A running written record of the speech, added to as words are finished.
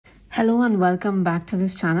Hello and welcome back to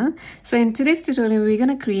this channel. So in today's tutorial, we're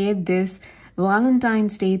going to create this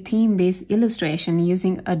Valentine's Day theme-based illustration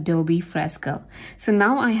using Adobe Fresco. So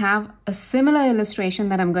now I have a similar illustration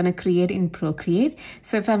that I'm going to create in Procreate.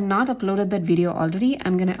 So if I've not uploaded that video already,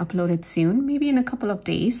 I'm going to upload it soon, maybe in a couple of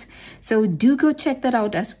days. So do go check that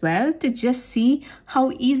out as well to just see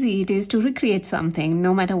how easy it is to recreate something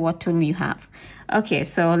no matter what tool you have. Okay,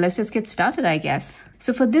 so let's just get started, I guess.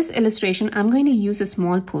 So for this illustration, I'm going to use a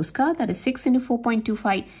small postcard that is 6 into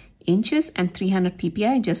 4.25 inches and 300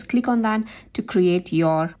 ppi. Just click on that to create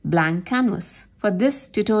your blank canvas. For this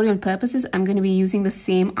tutorial purposes, I'm going to be using the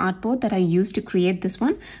same artboard that I used to create this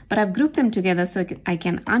one, but I've grouped them together so I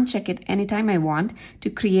can uncheck it anytime I want to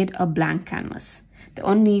create a blank canvas. The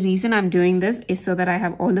only reason I'm doing this is so that I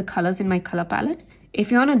have all the colors in my color palette. If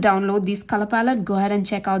you want to download these color palette, go ahead and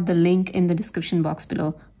check out the link in the description box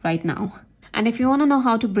below right now. And if you want to know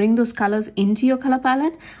how to bring those colors into your color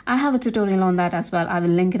palette, I have a tutorial on that as well. I will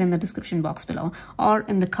link it in the description box below or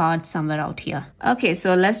in the card somewhere out here. Okay,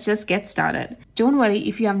 so let's just get started. Don't worry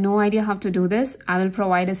if you have no idea how to do this. I will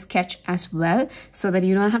provide a sketch as well so that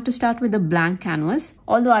you don't have to start with a blank canvas.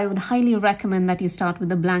 Although I would highly recommend that you start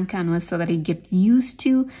with a blank canvas so that you get used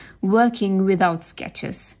to working without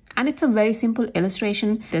sketches. And it's a very simple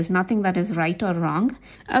illustration. There's nothing that is right or wrong.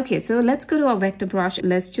 Okay, so let's go to our vector brush.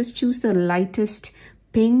 Let's just choose the lightest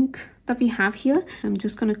pink that we have here. I'm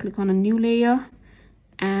just going to click on a new layer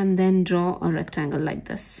and then draw a rectangle like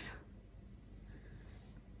this.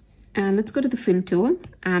 And let's go to the fill tool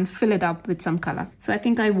and fill it up with some color. So I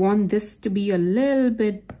think I want this to be a little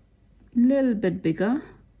bit bigger.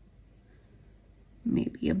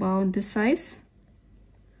 Maybe about this size.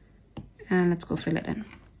 And let's go fill it in.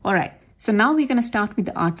 All right, so now we're going to start with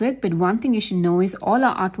the artwork, but one thing you should know is all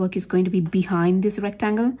our artwork is going to be behind this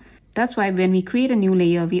rectangle. That's why when we create a new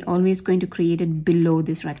layer, we're always going to create it below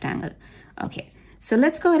this rectangle. Okay, so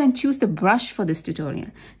let's go ahead and choose the brush for this tutorial.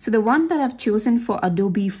 So the one that I've chosen for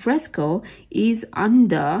Adobe Fresco is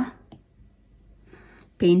under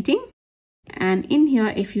painting. And in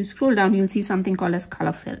here, if you scroll down, you'll see something called as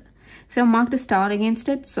color fill. So I marked a star against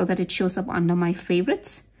it so that it shows up under my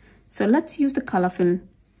favorites. So let's use the color fill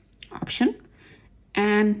option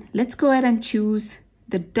and let's go ahead and choose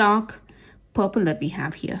the dark purple that we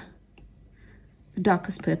have here, the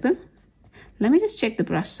darkest purple. Let me just check the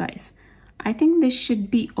brush size. I think this should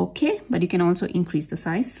be okay, but you can also increase the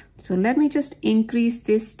size. So let me just increase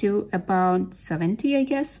this to about 70, I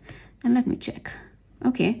guess, and let me check.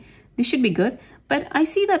 Okay, this should be good, but I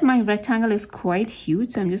see that my rectangle is quite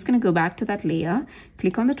huge, so I'm just going to go back to that layer,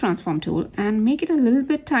 click on the transform tool and make it a little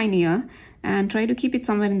bit tinier and try to keep it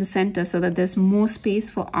somewhere in the center so that there's more space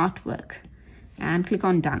for artwork, and click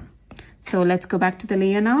on done. So let's go back to the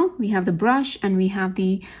layer now. We have the brush and we have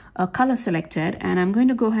the color selected, and I'm going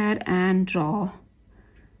to go ahead and draw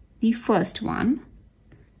the first one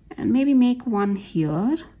and maybe make one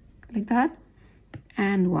here like that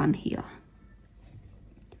and one here.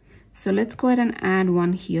 So let's go ahead and add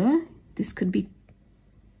one here. This could be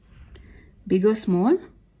big or small.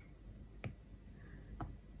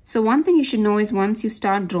 So one thing you should know is once you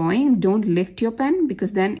start drawing, don't lift your pen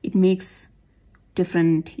because then it makes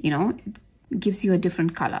different, it gives you a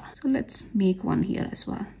different color. So let's make one here as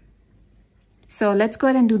well. So let's go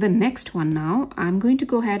ahead and do the next one now. I'm going to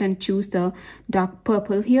go ahead and choose the dark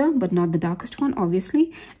purple here, but not the darkest one,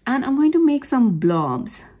 obviously. And I'm going to make some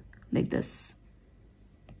blobs like this.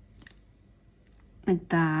 Like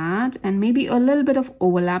that, and maybe a little bit of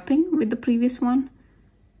overlapping with the previous one.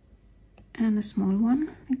 And a small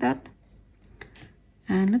one like that.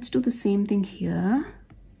 And let's do the same thing here.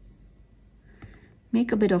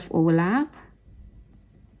 Make a bit of overlap.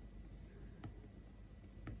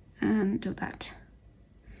 And do that.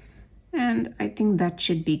 And I think that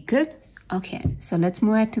should be good. Okay, so let's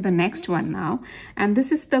move on to the next one now. And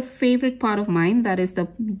this is the favorite part of mine. That is the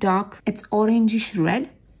dark, it's orangish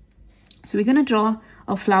red. So we're going to draw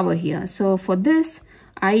a flower here. So for this,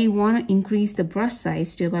 I want to increase the brush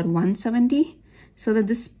size to about 170 so that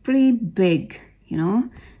this is pretty big,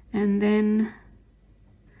 and then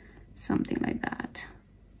something like that.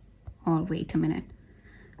 Or wait a minute.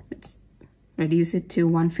 Let's reduce it to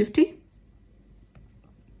 150.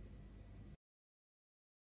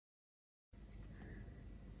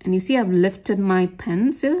 And you see I've lifted my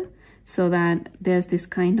pencil so that there's this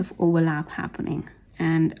kind of overlap happening.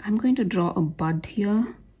 And I'm going to draw a bud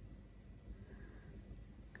here,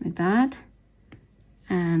 like that,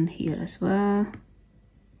 and here as well.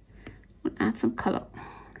 We'll add some color,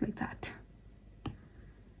 like that.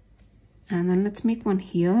 And then let's make one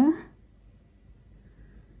here.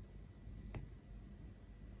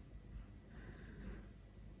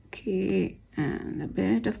 Okay, and a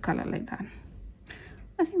bit of color like that.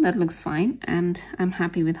 I think that looks fine, and I'm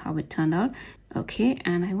happy with how it turned out. Okay,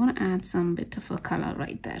 and I want to add some bit of a color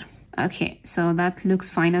right there. Okay, so that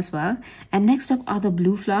looks fine as well. And next up are the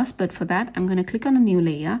blue flowers, but for that I'm going to click on a new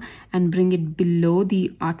layer and bring it below the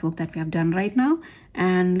artwork that we have done right now.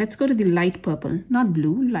 And let's go to the light purple, not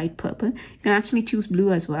blue, light purple. You can actually choose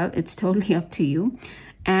blue as well. It's totally up to you.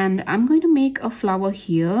 And I'm going to make a flower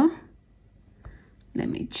here. Let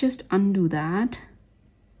me just undo that.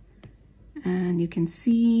 And you can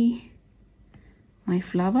see my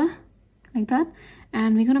flower like that.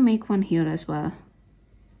 And we're going to make one here as well.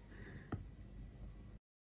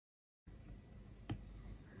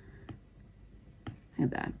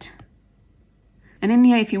 Like that. And in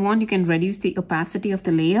here, if you want, you can reduce the opacity of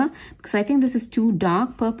the layer, because I think this is too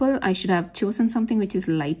dark purple. I should have chosen something which is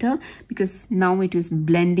lighter, because now it is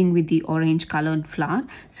blending with the orange colored flower.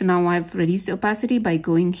 So now I've reduced the opacity by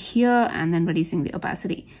going here and then reducing the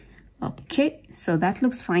opacity. Okay, so that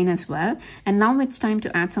looks fine as well. And now it's time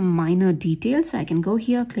to add some minor details. I can go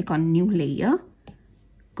here, click on new layer,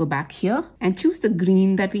 go back here and choose the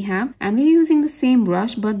green that we have. And we're using the same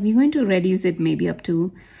brush, but we're going to reduce it maybe up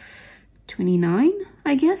to 29,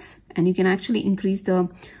 I guess. And you can actually increase the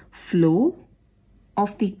flow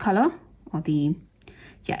of the color or the,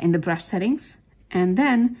 in the brush settings. And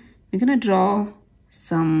then we're going to draw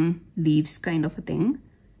some leaves kind of a thing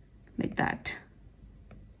like that.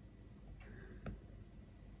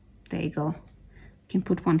 There you go. You can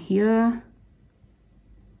put one here.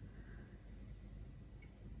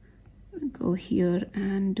 Go here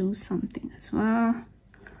and do something as well.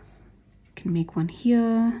 You can make one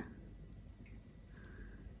here.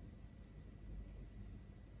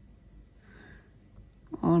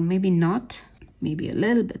 Or maybe not. Maybe a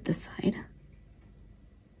little bit this side.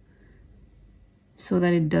 So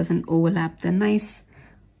that it doesn't overlap the nice,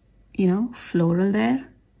 floral there.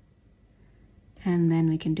 And then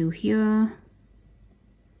we can do here.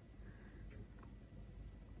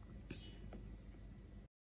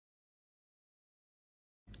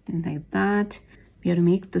 And like that. We have to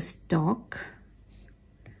make the stalk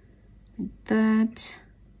like that.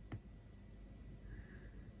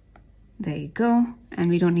 There you go. And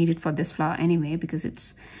we don't need it for this flower anyway, because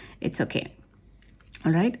it's okay.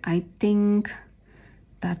 All right, I think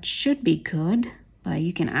that should be good, but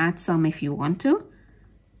you can add some if you want to.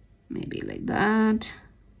 Maybe like that.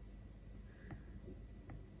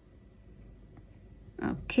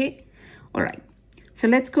 Okay, all right. So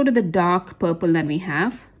let's go to the dark purple that we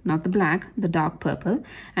have, not the black, the dark purple.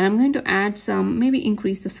 And I'm going to add some, maybe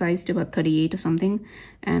increase the size to about 38 or something,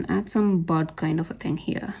 and add some bud kind of a thing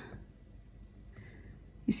here.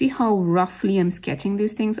 You see how roughly I'm sketching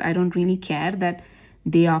these things? I don't really care that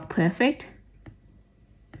they are perfect.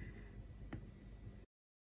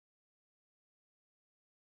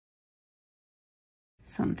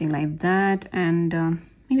 Something like that, and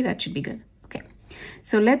maybe that should be good. Okay,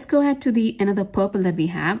 so let's go ahead to the another purple that we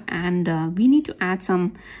have, and we need to add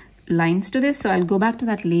some lines to this. So I'll go back to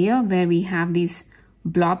that layer where we have these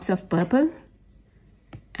blobs of purple,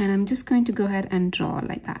 and I'm just going to go ahead and draw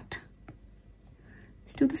like that.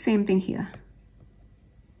 Let's do the same thing here.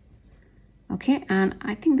 Okay, and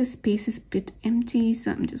I think the space is a bit empty,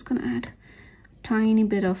 so I'm just gonna add a tiny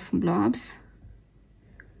bit of blobs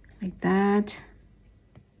like that.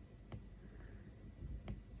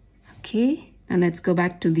 Okay, now let's go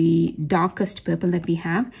back to the darkest purple that we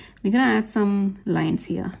have. We're gonna add some lines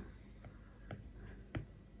here.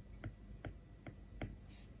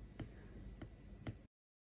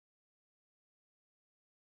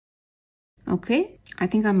 Okay, I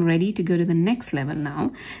think I'm ready to go to the next level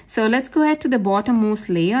now. So let's go ahead to the bottommost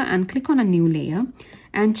layer and click on a new layer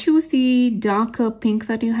and choose the darker pink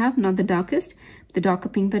that you have, not the darkest, the darker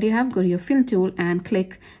pink that you have. Go to your fill tool and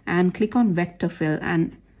click on vector fill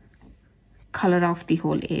and color off the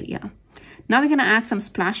whole area. Now we're going to add some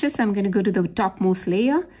splashes. So I'm going to go to the topmost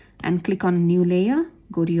layer and click on new layer.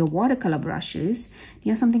 Go to your watercolor brushes.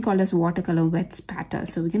 You have something called as watercolor wet spatter.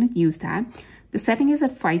 So we're going to use that. The setting is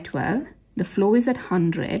at 512. The flow is at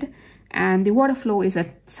 100 and the water flow is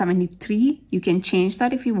at 73. You can change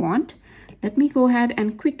that if you want. Let me go ahead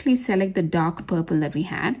and quickly select the dark purple that we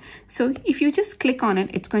had. So if you just click on it,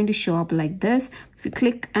 it's going to show up like this. If you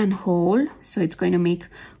click and hold, so it's going to make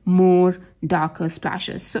more darker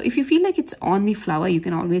splashes. So if you feel like it's on the flower, you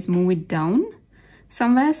can always move it down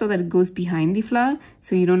somewhere so that it goes behind the flower.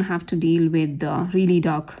 So you don't have to deal with the really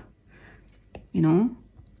dark,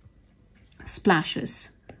 splashes.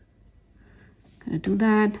 Gonna do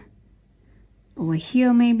that over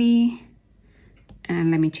here maybe, and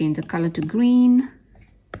let me change the color to green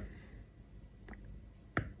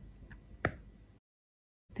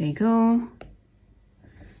There you go.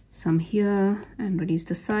 Some here, and reduce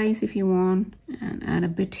the size if you want, and add a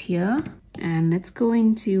bit here. And let's go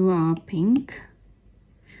into our pink.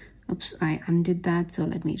 Oops, I undid that, so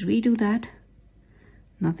let me redo that.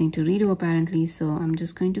 Nothing to redo apparently, so I'm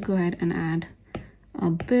just going to go ahead and add a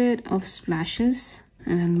bit of splashes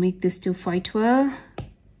and make this to fight well.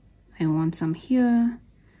 I want some here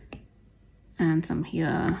and some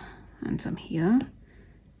here and some here,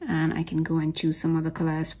 and I can go and choose some other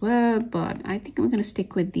color as well, but I think I'm going to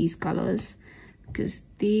stick with these colors because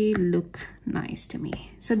they look nice to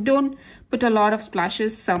me. So don't put a lot of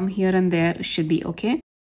splashes, some here and there should be okay.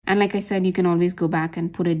 And like I said, you can always go back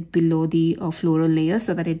and put it below the floral layer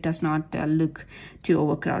so that it does not look too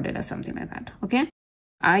overcrowded or something like that. Okay,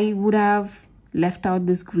 I would have left out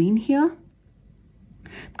this green here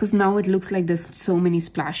because now it looks like there's so many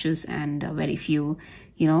splashes and very few,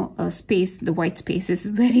 you know, space. The white space is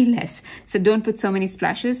very less. So don't put so many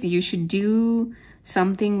splashes. You should do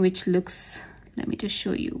something which looks, let me just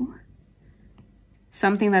show you,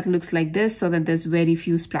 something that looks like this so that there's very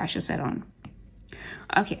few splashes around.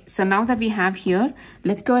 Okay, so now that we have here,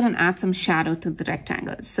 let's go ahead and add some shadow to the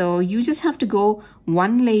rectangle. So you just have to go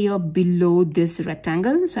one layer below this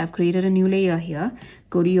rectangle. So I've created a new layer here.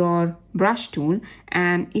 Go to your brush tool,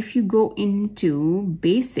 and if you go into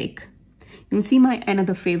basic, you'll see my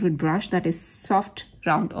another favorite brush, that is soft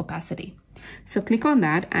round opacity. So click on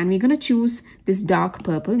that, and we're going to choose this dark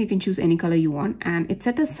purple. You can choose any color you want, and it's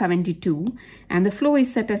set as 72 and the flow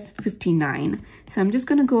is set as 59. So I'm just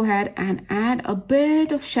going to go ahead and add a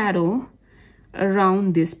bit of shadow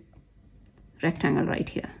around this rectangle right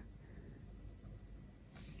here.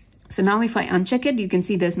 So now if I uncheck it, you can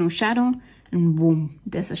see there's no shadow, and boom,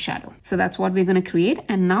 there's a shadow. So that's what we're going to create.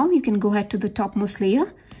 And now you can go ahead to the topmost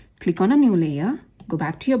layer, click on a new layer, go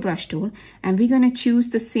back to your brush tool, and we're going to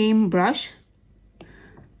choose the same brush,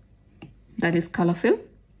 that is color fill,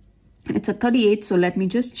 and it's a 38. So let me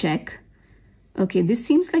just check. Okay, this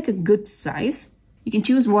seems like a good size. You can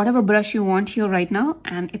choose whatever brush you want here right now,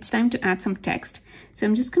 and it's time to add some text. So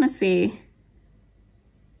I'm just going to say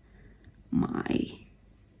my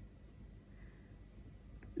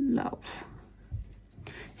love.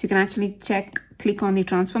 So you can actually click on the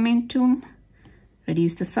transform tool,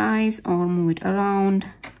 reduce the size or move it around,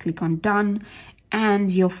 click on done, and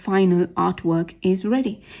your final artwork is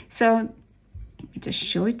ready. So let me just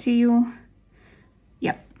show it to you.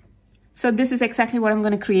 Yep. So this is exactly what I'm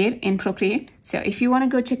going to create in Procreate. So if you want to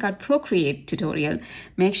go check out Procreate tutorial,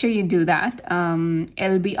 make sure you do that.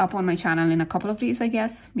 It'll be up on my channel in a couple of days, I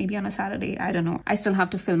guess, maybe on a Saturday. I don't know. I still have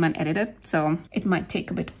to film and edit it, so it might take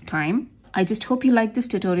a bit of time. I just hope you liked this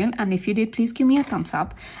tutorial, and if you did, please give me a thumbs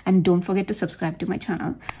up, and don't forget to subscribe to my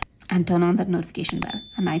channel and turn on that notification bell.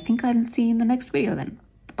 And I think I'll see you in the next video then.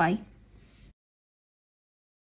 Bye.